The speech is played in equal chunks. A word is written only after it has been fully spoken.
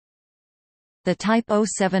The Type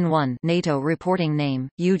 071 NATO reporting name,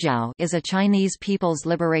 Yuzhou, is a Chinese People's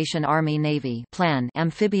Liberation Army Navy plan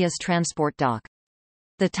amphibious transport dock.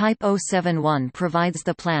 The Type 071 provides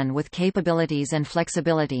the plan with capabilities and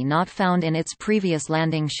flexibility not found in its previous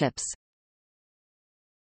landing ships.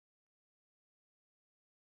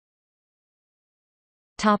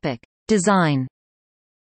 Design.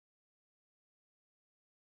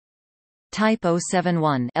 Type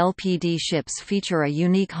 071 LPD ships feature a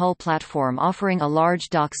unique hull platform offering a large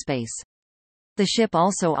dock space. The ship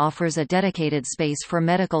also offers a dedicated space for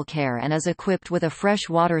medical care and is equipped with a fresh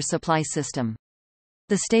water supply system.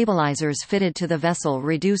 The stabilizers fitted to the vessel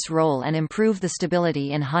reduce roll and improve the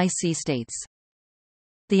stability in high sea states.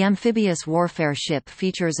 The amphibious warfare ship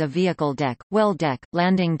features a vehicle deck, well deck,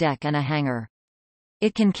 landing deck and a hangar.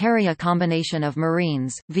 It can carry a combination of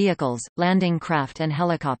marines, vehicles, landing craft and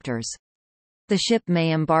helicopters. The ship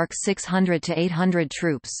may embark 600 to 800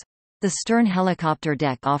 troops. The stern helicopter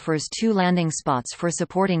deck offers 2 landing spots for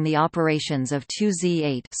supporting the operations of 2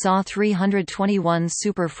 Z-8 SAW 321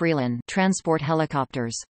 Super Freeland transport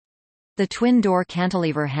helicopters. The twin-door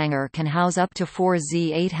cantilever hangar can house up to 4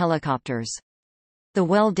 Z-8 helicopters. The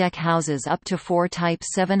well deck houses up to 4 Type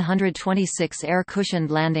 726 air-cushioned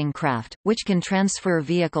landing craft, which can transfer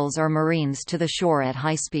vehicles or marines to the shore at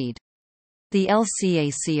high speed. The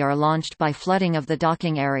LCAC are launched by flooding of the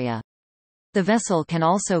docking area. The vessel can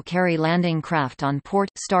also carry landing craft on port,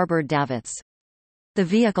 starboard davits. The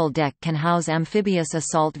vehicle deck can house amphibious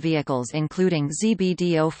assault vehicles including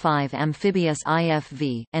ZBD-05 amphibious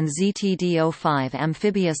IFV, and ZTD-05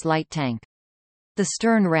 amphibious light tank. The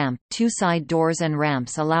stern ramp, 2 side doors and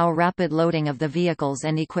ramps allow rapid loading of the vehicles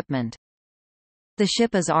and equipment. The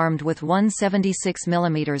ship is armed with one 76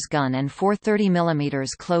 mm gun and 4 30 mm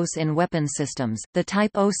close-in weapon systems. The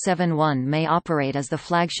Type 071 may operate as the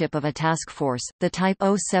flagship of a task force. The Type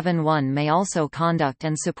 071 may also conduct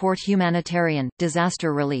and support humanitarian,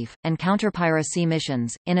 disaster relief, and counterpiracy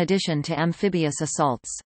missions, in addition to amphibious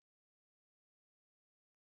assaults.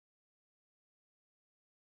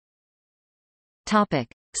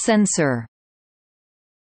 Topic: Sensor.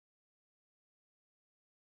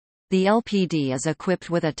 The LPD is equipped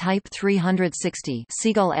with a Type 360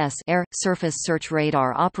 Seagull S air surface search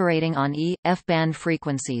radar operating on E, F-band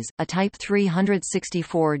frequencies, a Type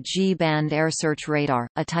 364 G-band air search radar,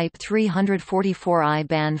 a Type 344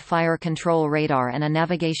 I-band fire control radar and a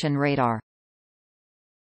navigation radar.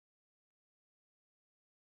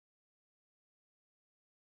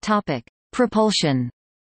 Propulsion.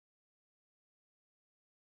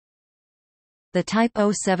 The Type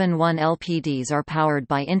 071 LPDs are powered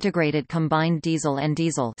by integrated combined diesel and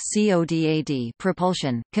diesel (CODAD)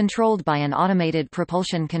 propulsion, controlled by an automated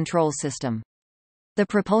propulsion control system. The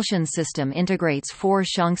propulsion system integrates 4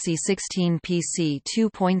 Shaanxi 16 PC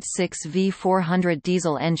 2.6 V400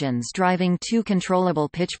 diesel engines driving 2 controllable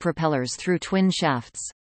pitch propellers through twin shafts.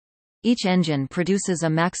 Each engine produces a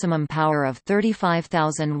maximum power of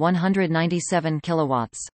 35,197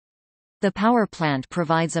 kilowatts. The power plant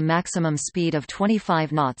provides a maximum speed of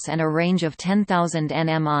 25 knots and a range of 10,000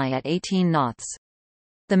 nmi at 18 knots.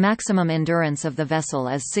 The maximum endurance of the vessel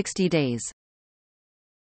is 60 days.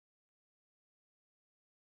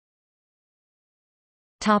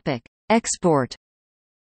 Export.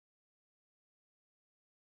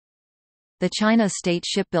 The China State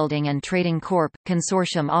Shipbuilding and Trading Corp.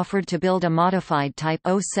 Consortium offered to build a modified Type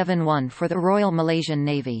 071 for the Royal Malaysian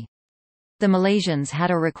Navy. The Malaysians had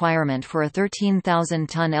a requirement for a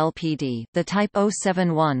 13,000-ton LPD. The Type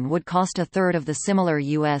 071 would cost a third of the similar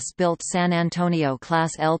U.S.-built San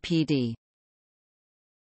Antonio-class LPD.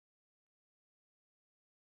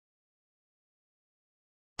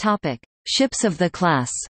 Topic: Ships of the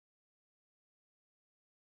class.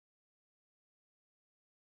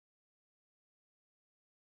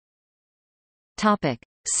 Topic: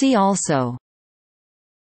 See also.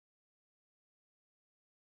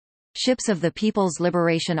 Ships of the People's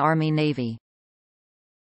Liberation Army Navy.